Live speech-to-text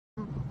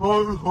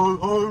Also,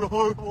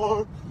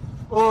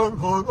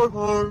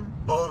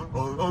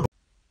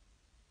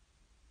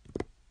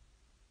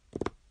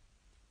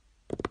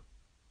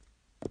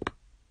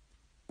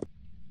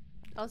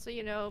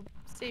 you know,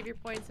 save your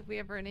points if we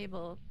ever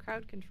enable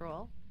crowd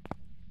control.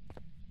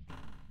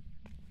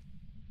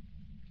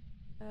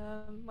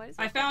 I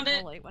found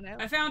it!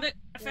 I found it!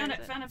 I found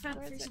it! Found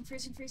it!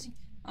 Freezing.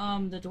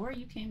 The door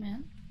you came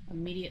in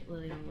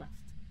immediately left.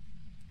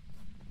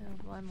 Oh,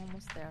 well, I'm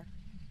almost there.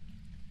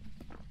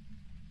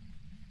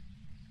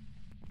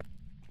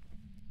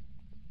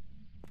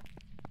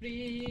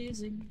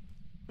 Freezing.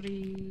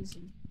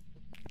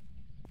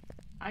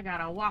 I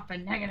got a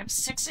whopping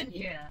 -6 in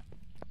here.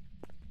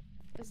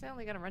 I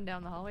only gotta run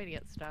down the hallway to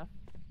get stuff.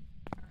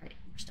 Alright,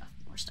 more stuff.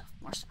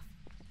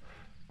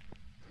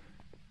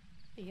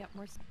 Yep,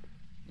 more stuff.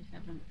 We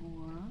have an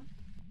orb.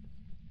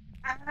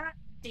 Ah!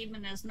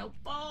 Demon has no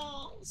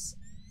balls!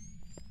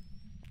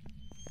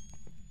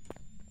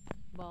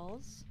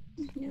 Balls?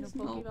 No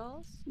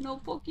Pokeballs? No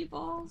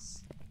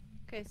Pokeballs.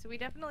 Okay, so we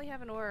definitely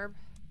have an orb.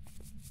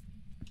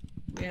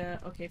 Yeah,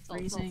 okay,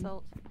 freezing.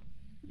 Salt.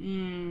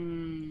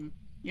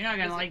 You're not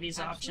gonna like these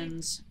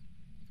options.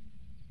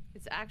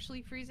 It's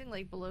actually freezing?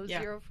 Like below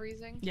 0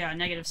 freezing? Yeah,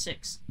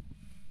 -6.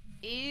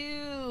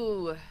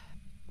 Ew!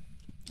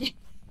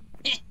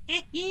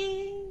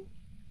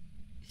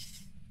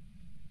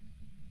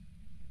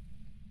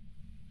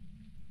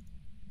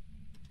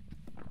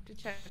 To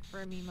check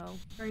for a Mimo.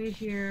 Are you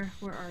here?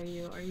 Where are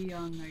you? Are you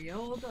young? Are you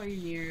old? Are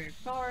you near?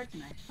 Far?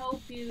 Can I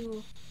help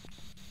you?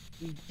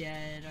 Are you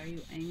dead? Are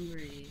you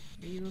angry?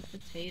 Are you a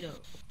potato?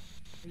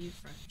 Are you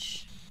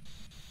French?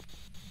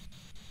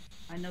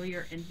 I know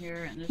you're in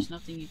here and there's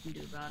nothing you can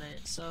do about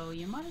it, so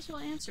you might as well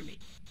answer me.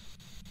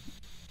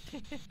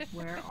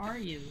 Where are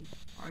you?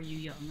 Are you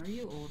young? Are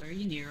you old? Are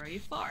you near? Are you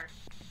far?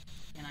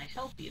 Can I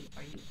help you?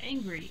 Are you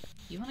angry?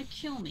 Do you want to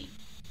kill me?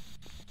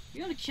 If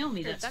you want to kill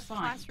me, that's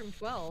fine. That's classroom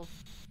 12.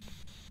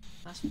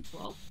 Classroom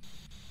 12?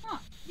 Huh.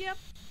 Yep.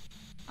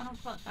 I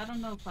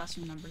don't know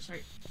classroom numbers.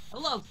 Right.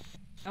 Hello!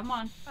 Come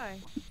on. Hi.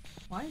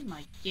 Why is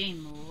my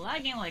game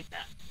lagging like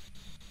that?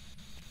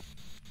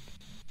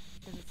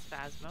 Because it's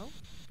Phasmo.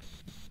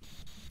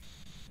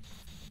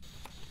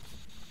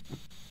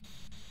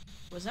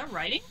 Was that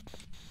writing?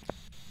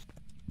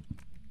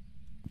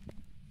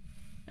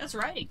 That's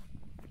writing.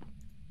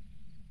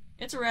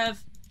 It's a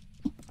rev.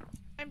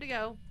 Time to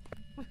go.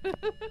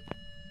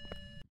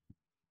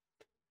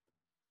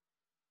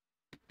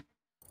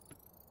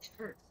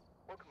 Sure.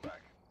 Welcome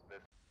back.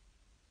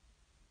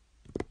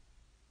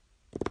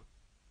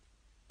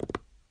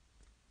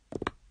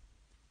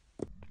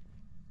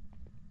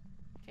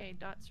 Okay,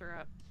 dots are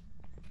up.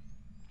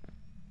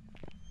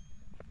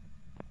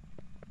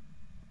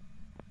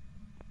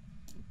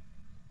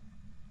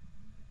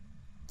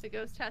 The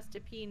ghost has to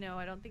pee. No,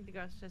 I don't think the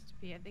ghost has to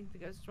pee. I think the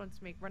ghost wants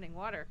to make running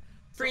water.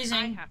 Freezing. So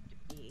I have to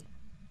pee.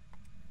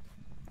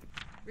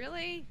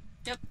 Really?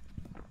 Yep.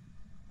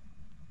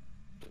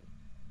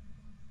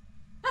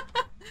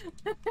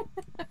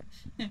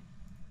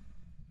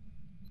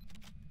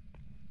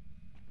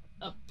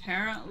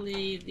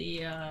 Apparently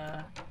the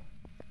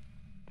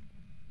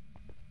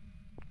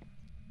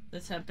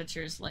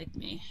temperature's like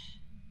me.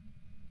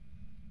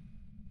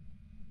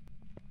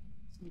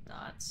 Some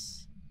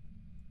dots.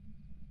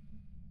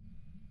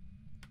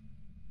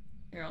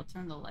 Here, I'll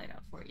turn the light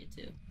out for you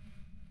too.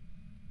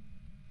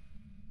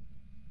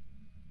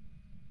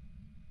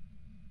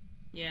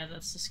 Yeah,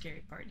 that's the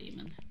scary part,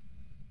 demon.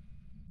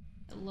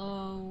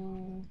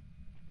 Hello.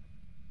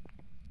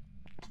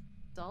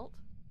 Salt?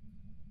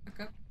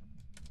 Okay.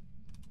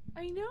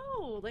 I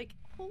know! Like,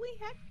 holy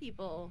heck,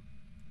 people.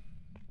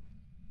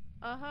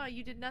 Uh-huh,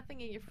 you did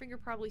nothing and your finger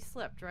probably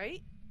slipped,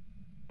 right?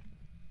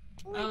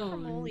 Holy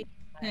cramoly.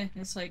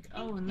 It's like,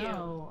 oh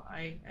no,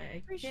 I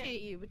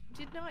appreciate you, but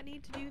you did not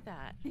need to do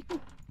that.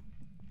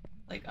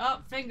 Like,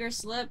 oh, finger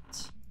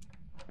slipped.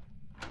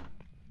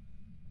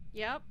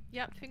 Yep,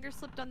 finger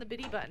slipped on the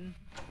biddy button.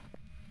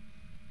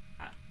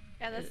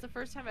 And that's the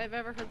first time I've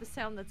ever heard the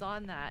sound that's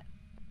on that.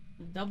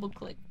 Double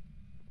click.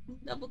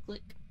 Double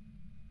click.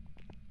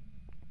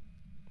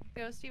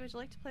 Ghosty, would you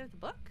like to play with the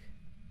book?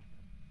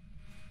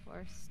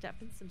 Or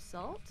step in some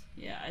salt?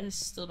 Yeah, I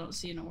just still don't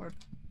see an orb.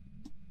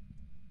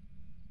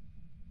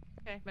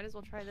 Okay, might as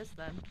well try this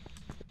then.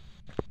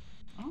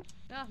 Oh?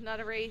 No,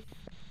 not a wraith.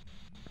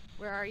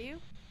 Where are you?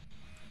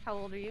 How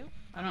old are you?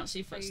 I don't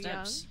see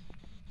footsteps.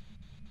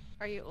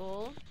 Are you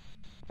old?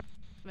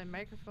 My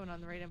microphone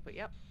on the right input,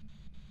 yep.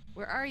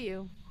 Where are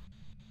you?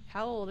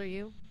 How old are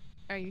you?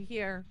 Are you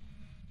here?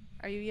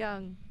 Are you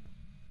young?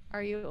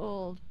 Are you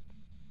old?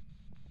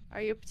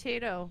 Are you a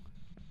potato?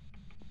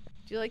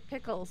 Do you like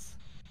pickles?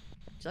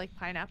 Do you like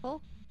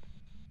pineapple?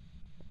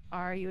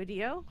 Are you a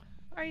Dio?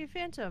 Are you a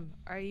phantom?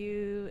 Are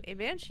you a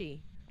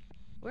banshee?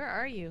 Where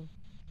are you?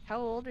 How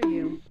old are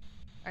you?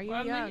 Are you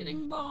young? Why am I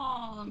getting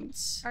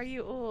bombs? Are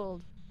you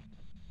old?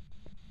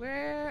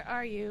 Where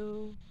are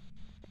you?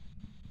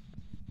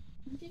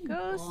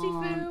 Ghosty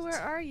Foo, where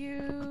are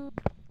you?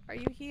 Are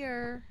you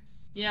here?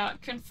 Yeah,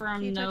 Can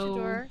confirm you touch a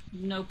door?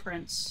 no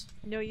prints.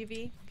 No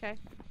UV? Okay.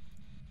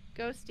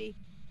 Ghosty.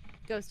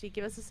 Ghosty,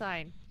 give us a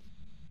sign.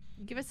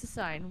 Give us a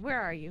sign.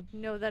 Where are you?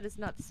 No, that is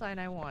not the sign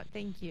I want.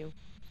 Thank you.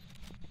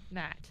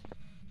 Matt.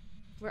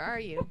 Where are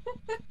you?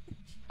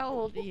 How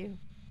old are you?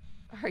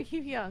 Are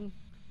you young?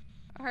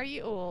 Are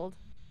you old?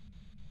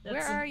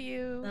 Where are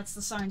you? That's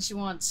the sign she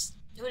wants.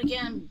 Do it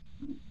again.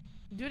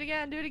 Do it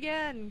again, do it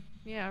again.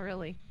 Yeah,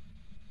 really.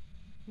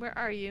 Where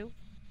are you?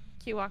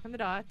 Can you walk on the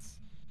dots?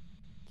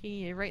 Can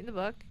you write in the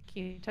book?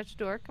 Can you touch the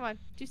door? Come on,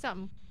 do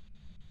something.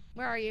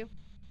 Where are you?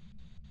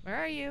 Where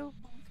are you?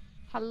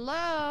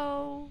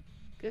 Hello?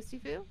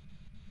 Ghosty Foo?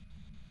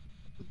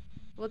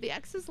 Well, the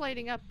X is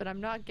lighting up, but I'm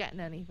not getting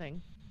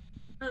anything.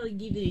 I'll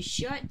give it a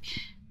shot.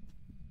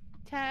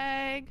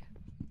 Tag.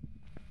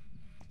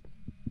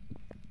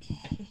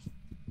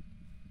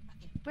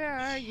 Where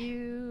are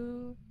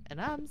you? And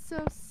I'm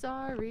so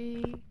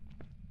sorry.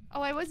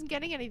 Oh, I wasn't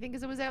getting anything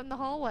because it was out in the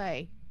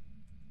hallway.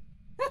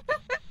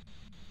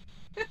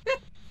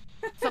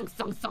 Sunk,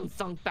 sunk, sunk,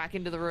 sunk back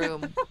into the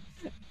room.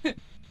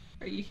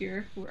 Are you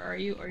here? Where are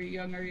you? Are you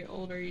young? Are you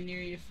old? Are you near?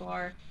 Are you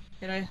far?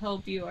 Can I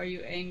help you? Are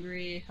you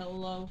angry?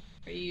 Hello?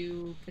 Are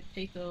you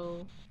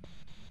potato?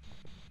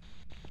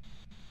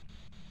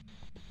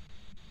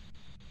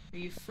 Are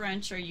you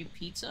French? Are you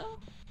pizza?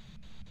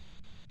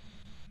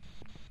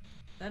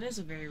 That is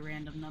a very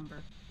random number.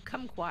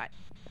 Kumquat.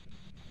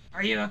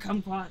 Are you a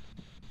kumquat?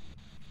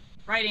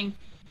 Writing.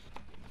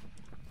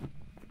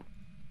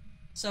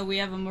 So we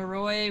have a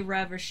Moroi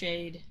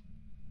Ravershade.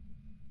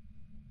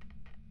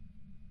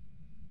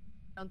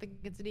 I don't think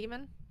it's a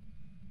demon.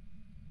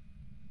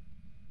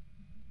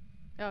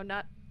 Oh,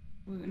 not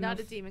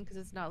a demon because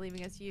it's not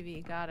leaving us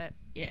UV. Got it.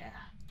 Yeah.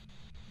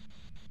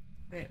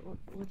 Wait,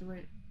 what the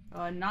wait?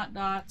 Not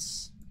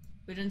dots.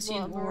 We didn't see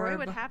an Moroi orb.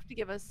 would have to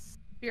give us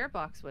spirit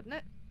box, wouldn't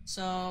it?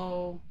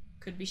 So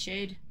could be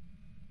shade.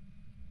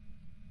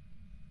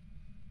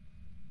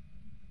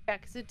 Yeah,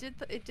 because it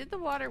did the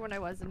water when I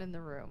wasn't in the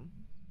room.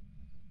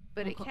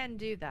 But it can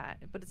do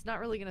that. But it's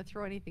not really going to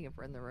throw anything if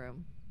we're in the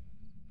room.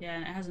 Yeah,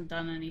 and it hasn't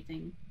done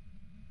anything.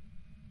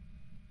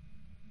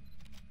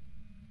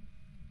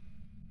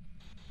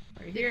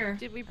 Right here.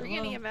 Did we bring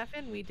an EMF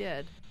in? We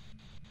did.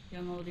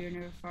 Young, old, near,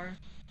 near, far.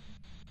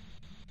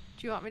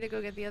 Do you want me to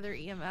go get the other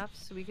EMF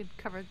so we could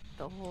cover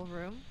the whole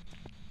room?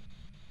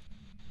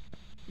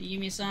 You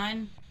give me a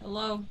sign.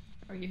 Hello.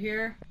 Are you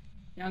here?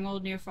 Young,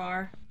 old, near,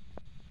 far.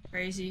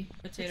 Crazy.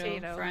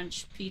 Potato.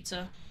 French.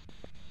 Pizza.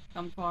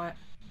 Kumquat.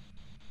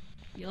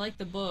 You like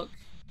the book.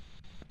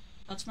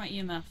 That's my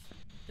EMF.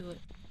 Do it.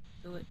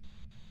 Do it.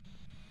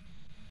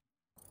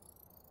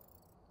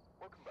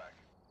 Welcome back.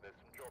 There's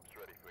some jobs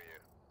ready for you.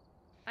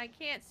 I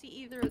can't see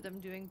either of them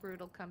doing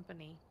brutal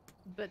company,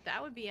 but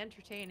that would be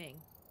entertaining.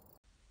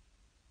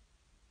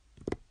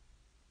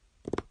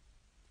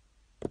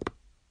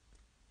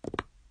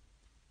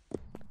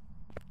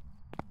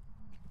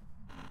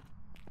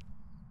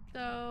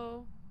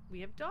 So,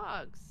 we have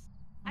dogs.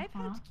 I've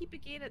had to keep a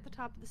gate at the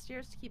top of the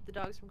stairs to keep the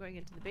dogs from going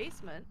into the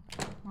basement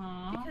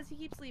because he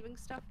keeps leaving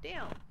stuff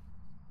down.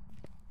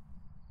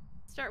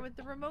 Start with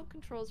the remote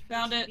controls for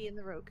the TV and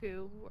the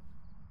Roku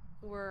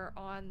were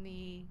on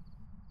the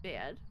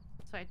bed,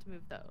 so I had to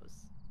move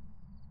those.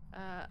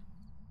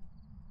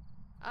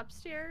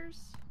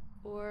 Upstairs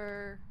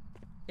or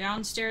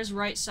downstairs,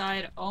 right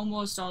side,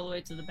 almost all the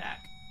way to the back.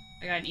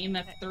 I got an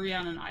EMF 3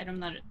 on an item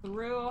that it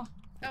threw.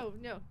 Oh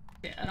no.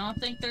 Yeah, I don't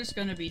think there's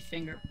gonna be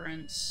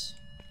fingerprints.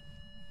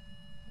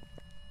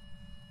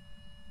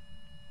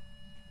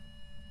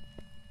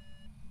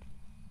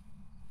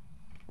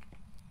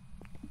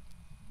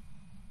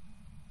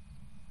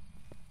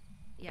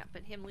 Yeah,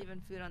 but him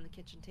leaving food on the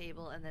kitchen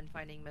table and then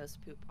finding mouse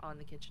poop on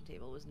the kitchen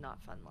table was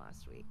not fun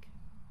last week.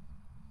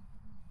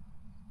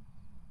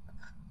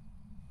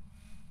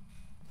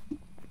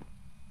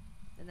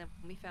 And then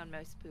we found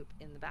mouse poop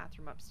in the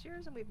bathroom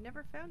upstairs, and we've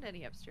never found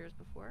any upstairs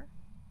before.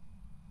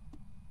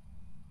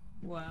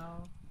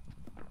 Wow.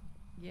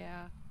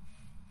 Yeah.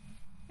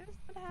 It was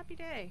not a happy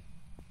day.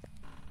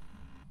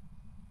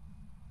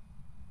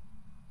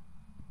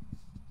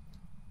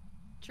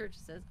 Church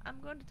says, I'm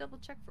going to double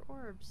check for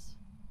orbs.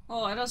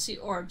 Oh, I don't see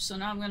orbs, so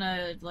now I'm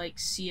gonna, like,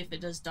 see if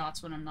it does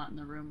dots when I'm not in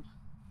the room.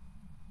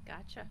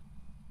 Gotcha.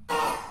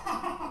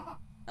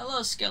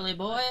 Hello, Skelly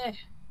boy!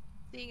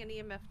 Seeing an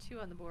EMF 2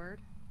 on the board.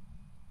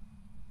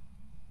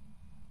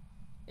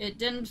 It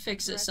didn't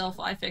fix itself,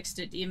 I fixed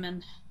it,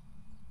 demon.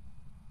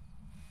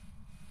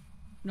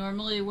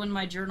 Normally when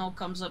my journal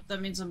comes up, that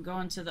means I'm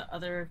going to the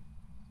other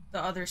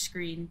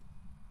screen.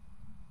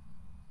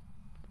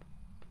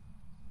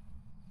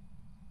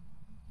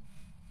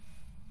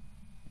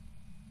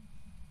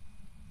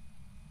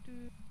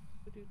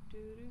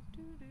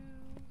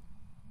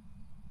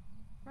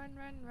 Run,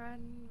 run,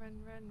 run, run,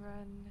 run,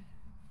 run.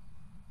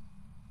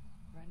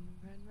 Run,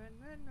 run, run,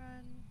 run,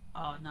 run.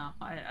 Oh no,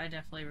 I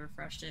definitely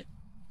refreshed it.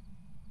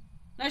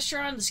 Nice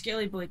try on the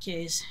Scaly Boy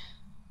case.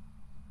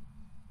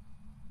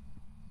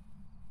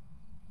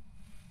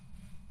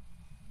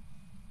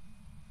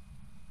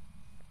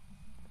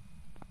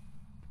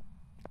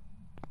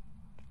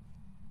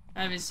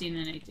 I haven't seen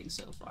anything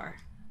so far.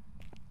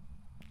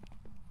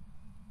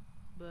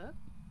 Book.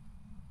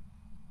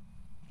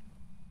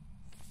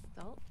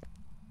 Salt.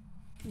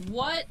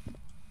 What?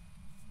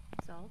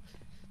 Salt.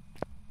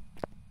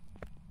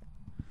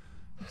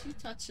 Did you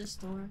touch this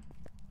door?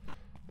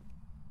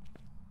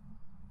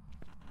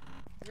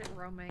 Is it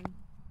roaming?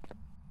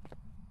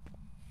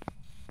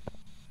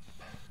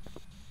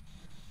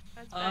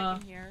 That's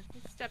back in here.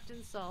 He stepped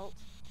in salt.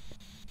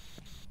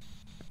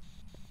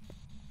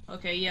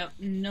 Okay, yep,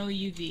 no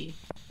UV.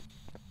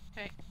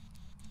 Okay.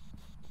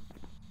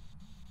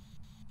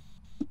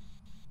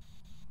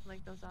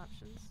 Like those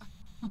options.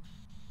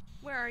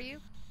 Where are you?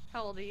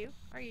 How old are you?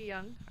 Are you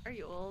young? Are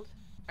you old?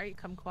 Are you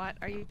kumquat?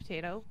 Are you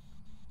potato?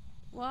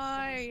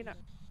 Why are you not?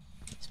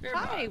 Spirit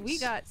Hi, box. we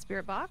got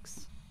spirit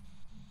box.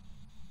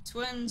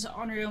 Twins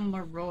Honorio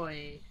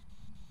Maroy.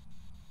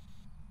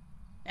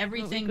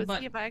 Everything Go but...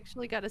 see if I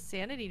actually got a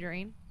sanity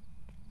drain.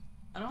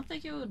 I don't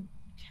think it would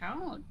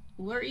count.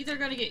 We're either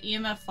gonna get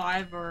EMF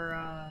 5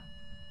 or,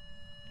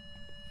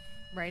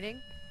 Writing?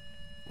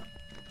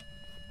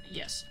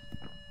 yes.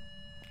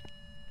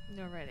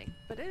 No writing.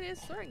 But it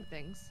is storing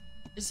things.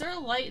 Is there a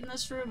light in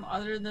this room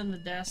other than the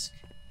desk?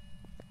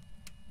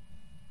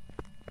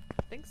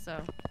 I think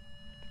so.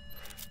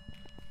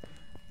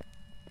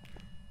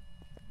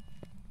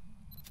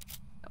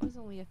 That was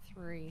only a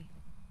 3.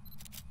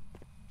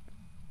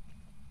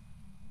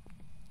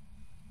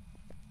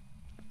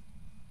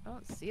 I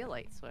don't see a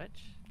light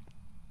switch.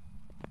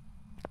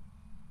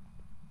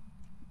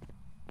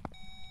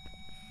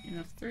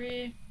 EMF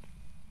 3.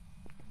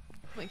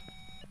 Wait,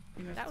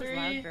 EMF that 3. was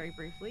loud very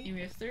briefly.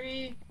 EMF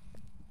 3.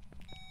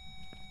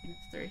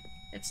 EMF 3.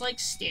 It's like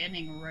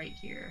standing right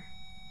here.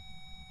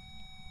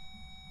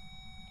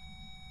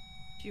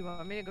 Do you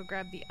want me to go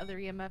grab the other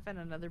EMF and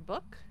another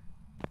book?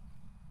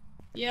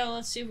 Yeah,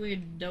 let's see if we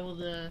can double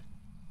the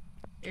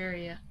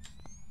area.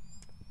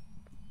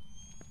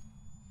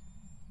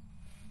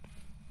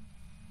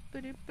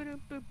 Ba-doop, ba-doop,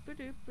 boop,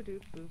 ba-doop,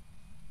 ba-doop, boop.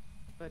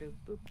 Ba-doop,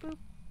 boop, boop.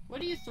 What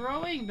are you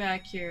throwing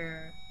back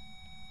here?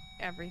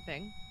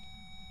 Everything.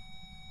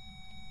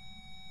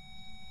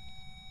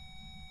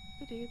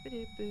 Ba-doop,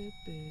 ba-doop, boop,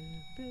 boop,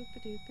 boop,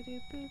 ba-doop,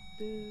 ba-doop, boop,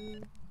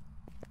 boop.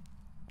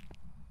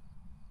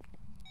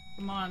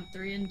 Come on,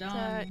 3 and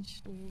done.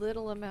 Such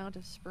little amount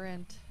of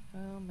sprint.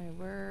 Oh my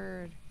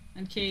word.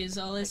 And K's,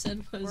 all I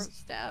said 4 was,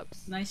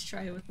 steps. nice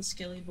try with the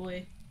Skelly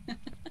boy.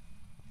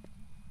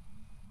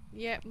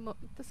 Yeah,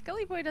 the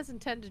Skelly boy doesn't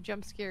tend to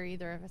jump scare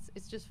either.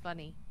 It's just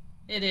funny.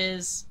 It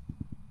is.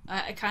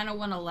 I kind of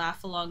want to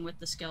laugh along with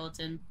the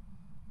skeleton.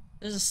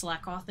 There's a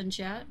Slackoth in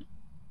chat.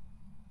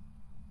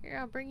 Here,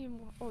 I'll bring you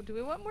more. Oh, do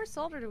we want more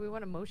salt or do we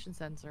want a motion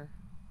sensor?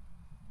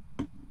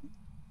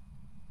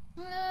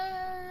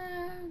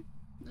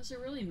 Does it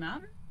really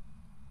matter?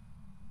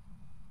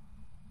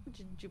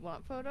 Did you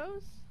want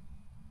photos?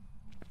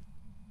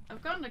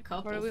 I've gotten a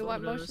couple Or do we photos.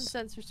 want motion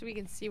sensor so we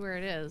can see where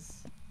it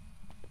is?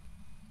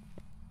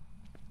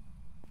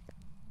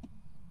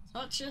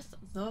 Toucheth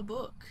the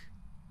book.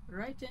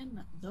 Right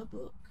in the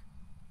book.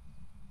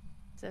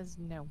 It says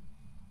no.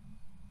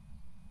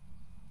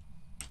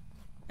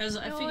 Because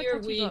I No, figure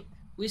touchy book.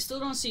 we still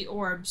don't see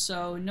orb,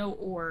 so no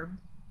orb.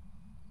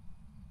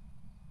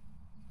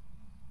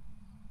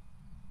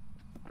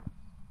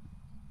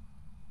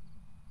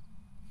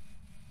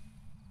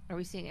 Are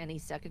we seeing any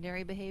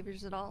secondary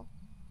behaviors at all?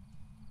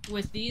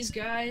 With these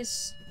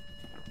guys...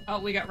 Oh,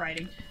 we got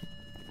writing.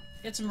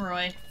 Get some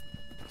Roy.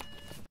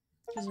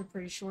 Because they're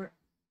pretty short.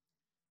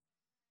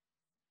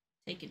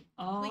 Taking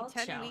all Complete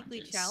 10 challenges.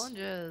 weekly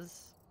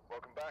challenges.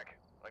 Welcome back.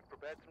 I've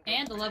prepared some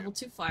And jobs a for level you.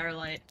 2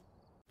 Firelight.